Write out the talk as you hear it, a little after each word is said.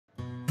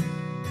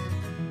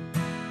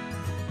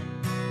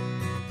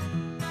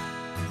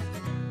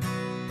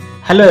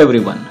Hello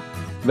everyone,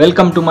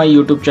 welcome to my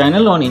YouTube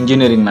channel on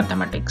engineering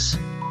mathematics.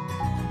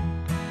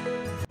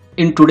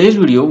 In today's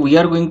video, we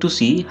are going to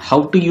see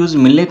how to use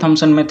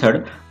Milne-Thompson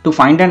method to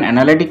find an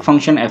analytic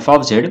function f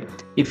of z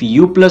if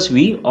u plus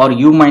v or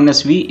u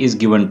minus v is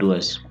given to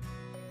us.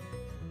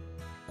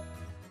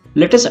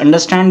 Let us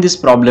understand this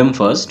problem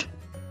first.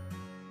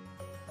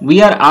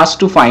 We are asked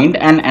to find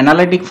an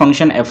analytic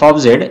function f of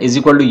z is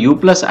equal to u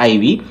plus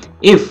iv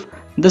if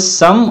the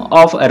sum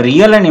of a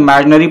real and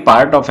imaginary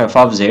part of f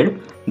of z,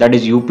 that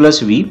is u plus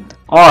v,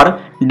 or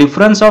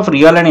difference of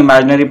real and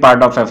imaginary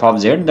part of f of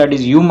z, that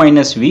is u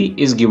minus v,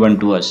 is given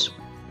to us.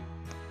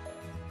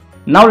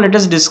 Now let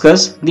us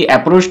discuss the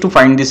approach to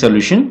find the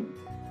solution.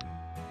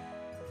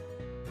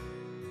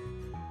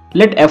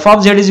 Let f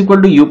of z is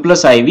equal to u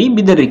plus iv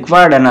be the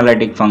required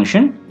analytic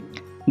function.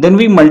 Then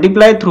we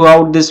multiply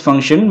throughout this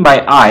function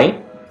by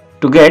I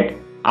to get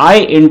I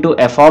into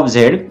f of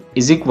z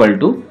is equal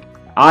to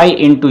I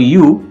into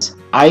u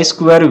I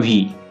square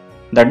v,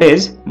 that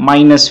is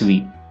minus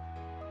v.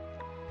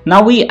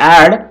 Now we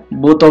add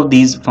both of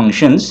these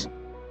functions.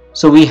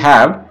 So we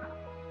have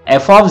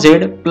f of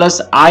z plus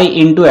I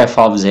into f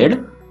of z,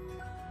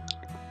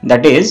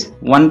 that is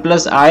 1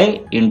 plus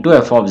I into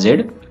f of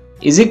z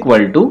is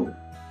equal to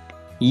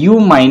u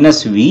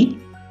minus v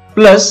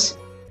plus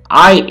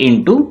I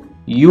into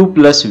u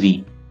plus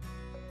v.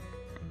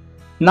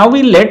 Now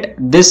we let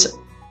this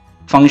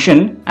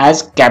function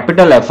as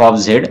capital F of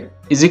z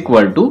is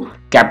equal to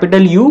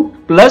capital U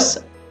plus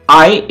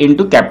I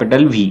into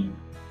capital V.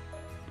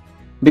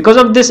 Because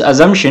of this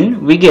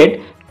assumption, we get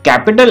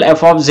capital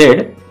F of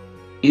z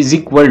is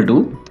equal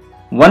to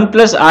 1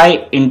 plus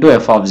I into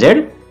f of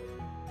z,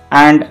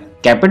 and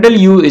capital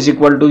U is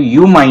equal to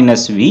u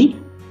minus v,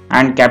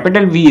 and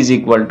capital V is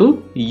equal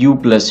to u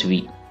plus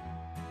v.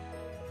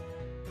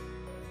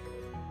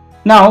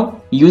 Now,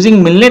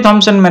 using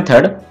Milne-Thompson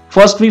method,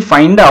 first we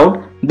find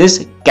out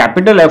this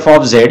capital F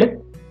of z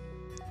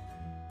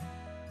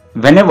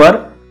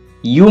whenever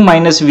u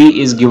minus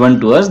v is given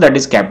to us, that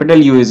is capital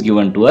U is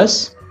given to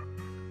us,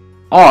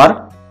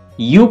 or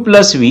u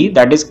plus v,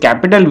 that is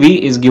capital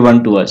V, is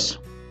given to us,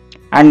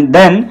 and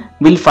then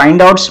we'll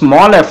find out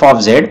small f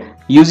of z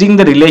using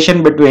the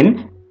relation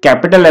between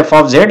capital F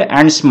of z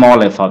and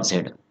small f of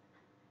z.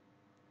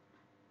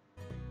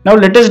 Now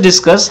let us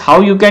discuss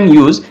how you can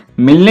use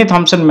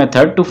Milne-Thompson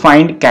method to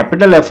find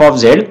capital F of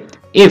z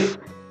if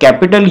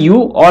capital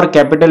U or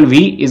capital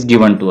V is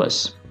given to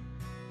us.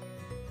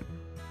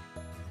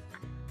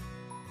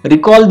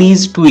 Recall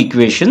these two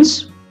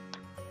equations.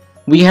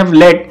 We have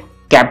let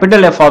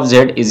capital F of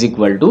z is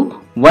equal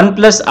to 1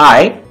 plus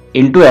I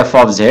into f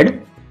of z,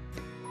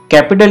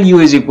 capital U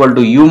is equal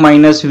to u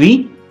minus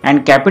v,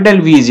 and capital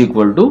V is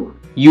equal to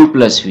u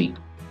plus v.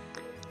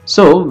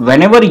 So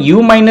whenever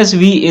u minus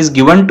v is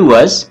given to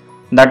us,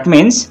 that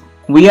means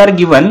we are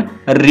given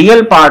a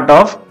real part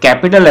of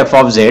capital F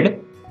of z,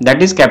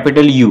 that is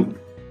capital U.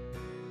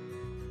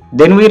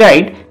 Then we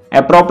write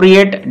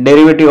appropriate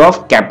derivative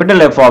of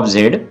capital F of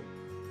z,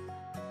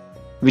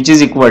 which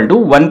is equal to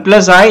 1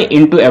 plus I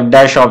into f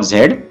dash of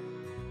z,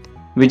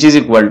 which is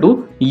equal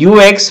to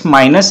ux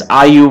minus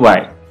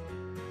iuy.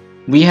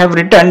 We have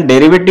written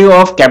derivative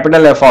of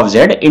capital F of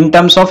z in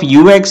terms of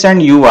ux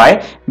and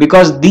uy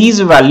because these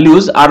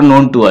values are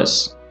known to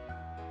us.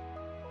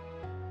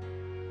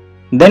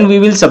 Then we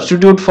will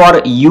substitute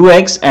for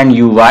ux and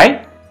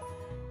uy,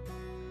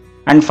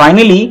 and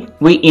finally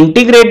we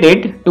integrate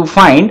it to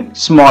find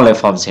small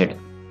f of z.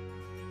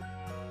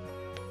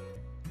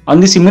 On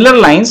the similar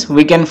lines,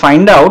 we can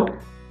find out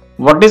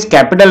what is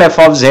capital F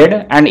of z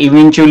and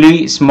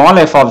eventually small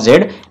f of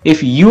z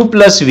if u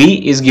plus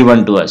v is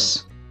given to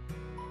us.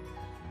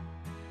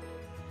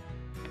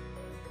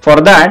 For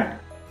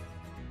that,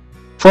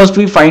 first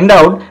we find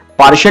out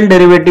partial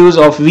derivatives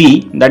of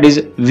v, that is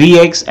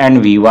vx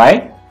and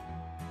vy.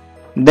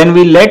 Then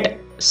we let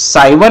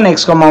psi 1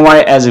 x comma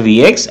y as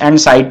vx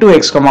and psi 2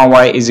 x comma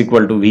y is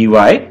equal to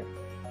vy.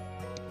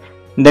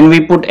 Then we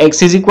put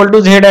x is equal to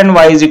z and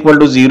y is equal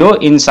to 0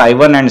 in psi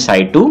 1 and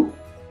psi 2.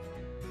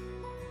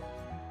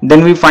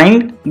 Then we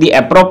find the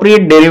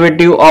appropriate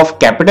derivative of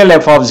capital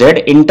F of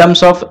z in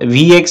terms of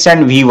vx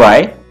and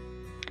vy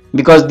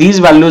because these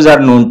values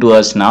are known to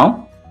us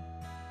now.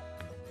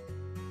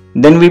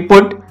 Then we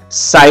put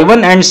psi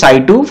 1 and psi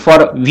 2 for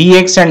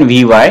vx and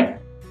vy,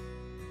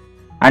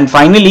 and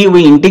finally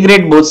we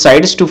integrate both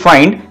sides to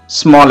find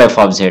small f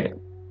of z.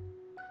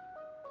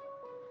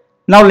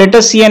 Now let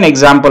us see an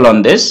example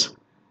on this.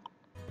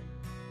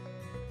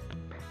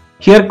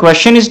 Here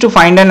question is to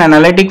find an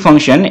analytic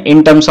function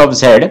in terms of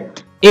z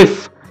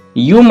if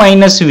u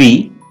minus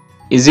v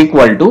is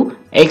equal to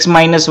x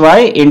minus y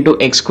into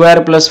x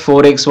square plus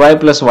 4xy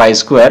plus y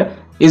square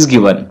is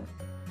given.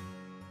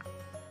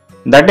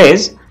 That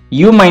is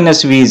u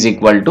minus v is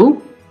equal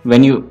to,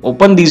 when you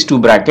open these two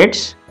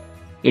brackets,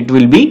 it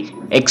will be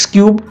x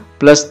cube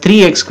plus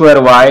 3x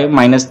square y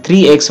minus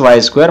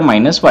 3xy square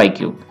minus y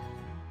cube.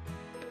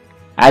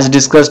 As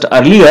discussed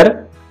earlier,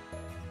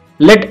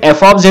 let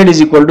f of z is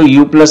equal to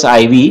u plus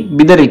iv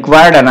be the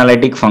required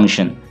analytic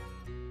function,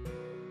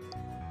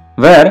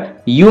 where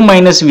u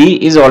minus v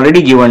is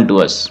already given to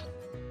us.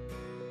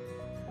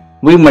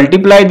 We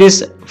multiply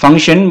this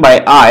function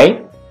by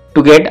I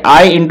to get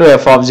I into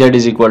f of z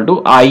is equal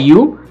to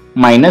iu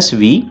minus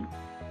v.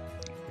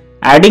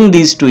 Adding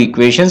these two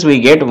equations, we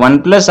get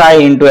 1 plus I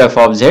into f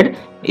of z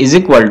is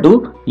equal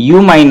to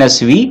u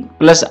minus v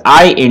plus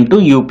I into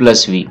u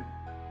plus v.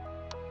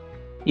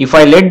 If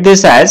I let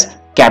this as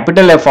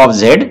capital F of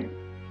z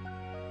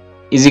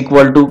is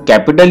equal to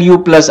capital U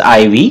plus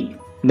IV,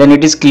 then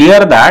it is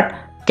clear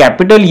that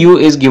capital U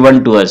is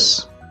given to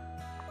us.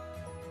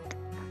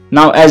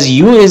 Now as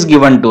U is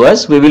given to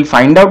us, we will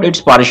find out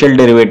its partial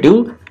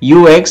derivative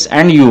ux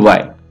and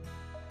uy.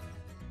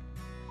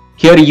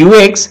 Here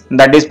ux,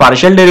 that is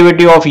partial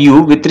derivative of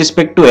u with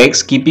respect to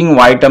x keeping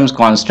y terms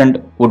constant,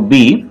 would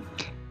be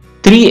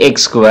 3x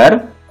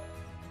square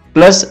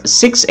plus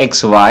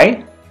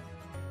 6xy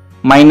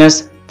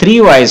minus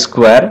 3y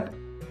square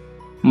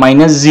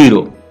minus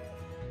 0,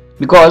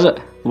 because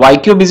y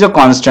cube is a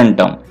constant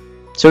term,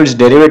 so its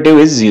derivative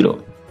is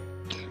 0.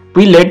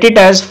 We let it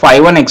as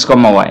phi1 x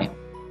comma y.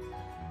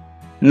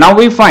 Now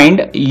we find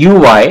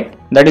uy,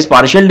 that is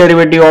partial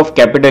derivative of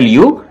capital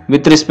U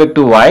with respect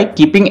to y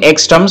keeping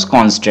x terms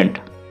constant.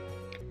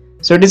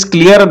 So it is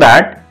clear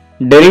that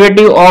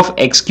derivative of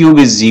x cube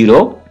is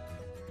 0,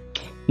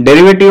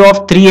 derivative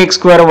of 3x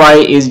square y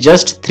is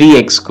just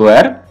 3x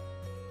square,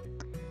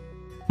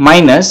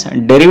 minus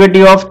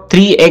derivative of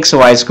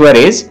 3xy square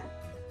is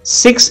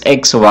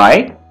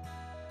 6xy,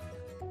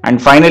 and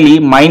finally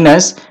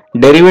minus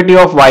derivative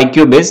of y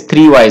cube is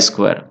 3y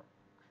square.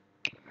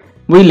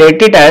 We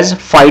let it as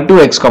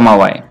phi2 x comma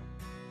y.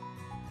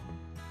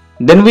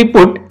 Then we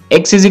put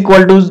x is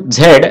equal to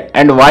z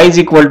and y is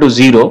equal to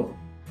 0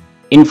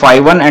 in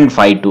phi1 and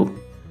phi2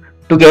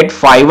 to get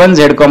phi1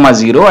 z comma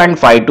 0 and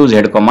phi2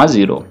 z comma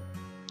 0.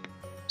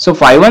 So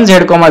phi1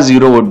 z comma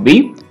 0 would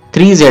be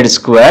 3z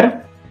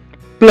square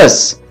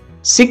plus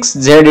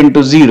 6z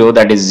into 0,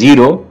 that is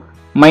 0,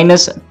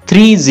 minus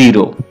 3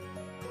 0.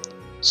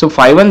 So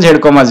phi1 z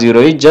comma 0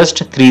 is just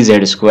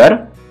 3z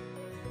square,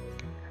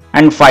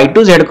 and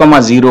phi2 z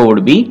comma 0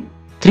 would be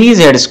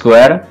 3z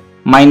square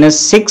minus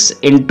 6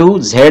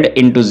 into z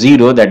into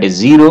 0, that is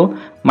 0,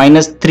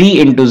 minus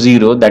 3 into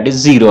 0, that is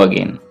 0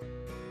 again.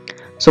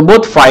 So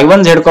both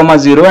phi1 z comma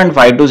 0 and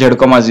phi2 z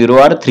comma 0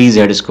 are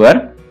 3z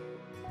square.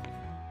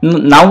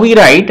 Now we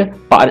write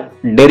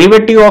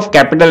derivative of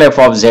capital F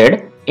of z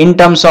in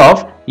terms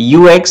of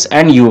ux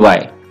and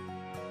uy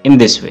in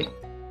this way.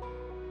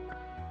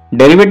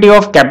 Derivative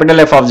of capital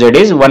F of z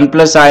is 1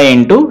 plus I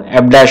into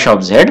f dash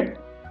of z.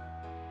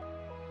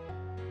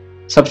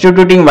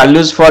 Substituting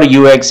values for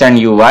ux and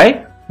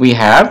uy, we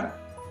have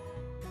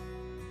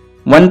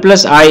 1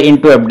 plus I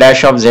into f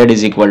dash of z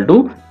is equal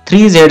to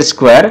 3z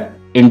square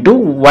into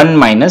 1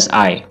 minus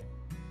I.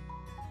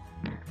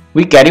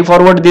 We carry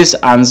forward this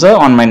answer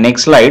on my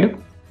next slide.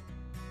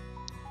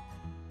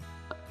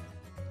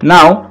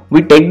 Now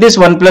we take this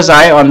 1 plus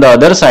I on the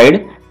other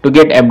side to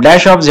get f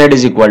dash of z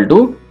is equal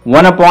to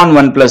 1 upon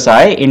 1 plus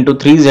I into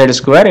 3z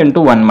square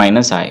into 1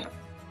 minus I.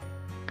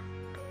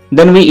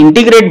 Then we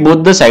integrate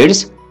both the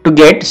sides to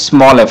get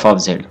small f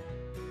of z.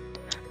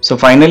 So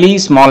finally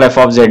small f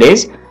of z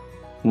is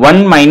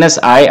 1 minus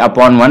I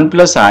upon 1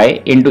 plus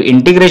I into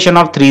integration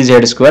of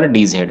 3z square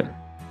dz.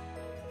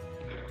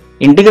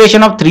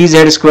 Integration of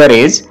 3z square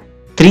is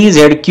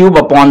 3z cube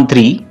upon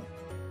 3.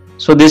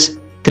 So this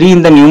 3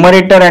 in the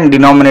numerator and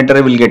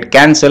denominator will get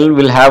cancelled.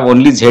 We'll have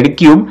only z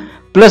cube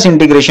plus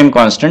integration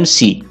constant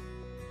c.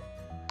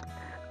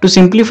 To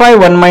simplify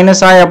 1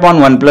 minus I upon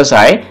 1 plus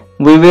I,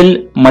 we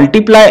will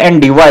multiply and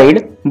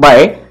divide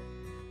by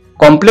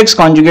complex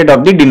conjugate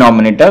of the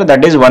denominator,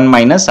 that is 1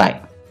 minus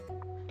I.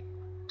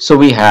 So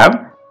we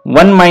have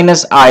 1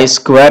 minus I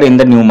square in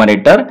the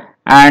numerator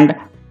and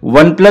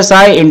 1 plus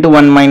I into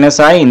 1 minus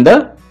I in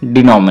the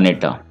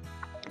denominator.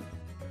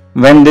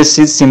 When this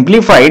is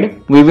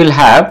simplified, we will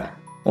have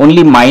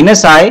only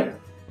minus I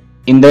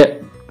in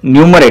the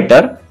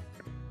numerator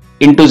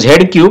into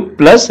z cube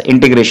plus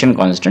integration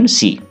constant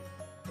c.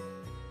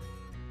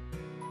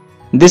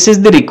 This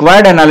is the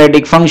required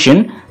analytic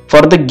function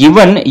for the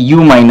given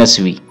u minus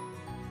v.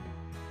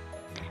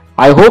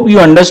 I hope you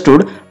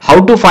understood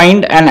how to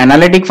find an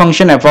analytic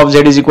function f of z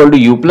is equal to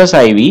u plus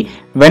iv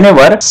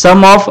whenever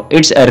sum of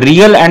its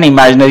real and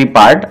imaginary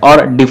part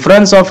or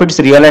difference of its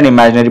real and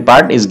imaginary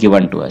part is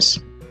given to us.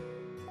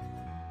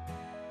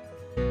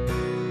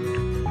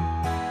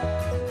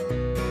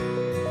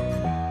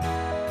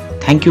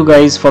 Thank you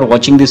guys for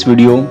watching this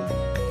video.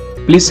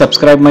 Please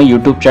subscribe my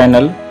YouTube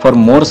channel for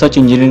more such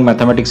engineering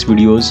mathematics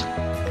videos.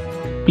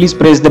 Please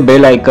press the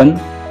bell icon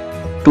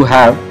to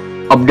have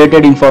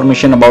updated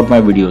information about my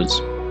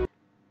videos.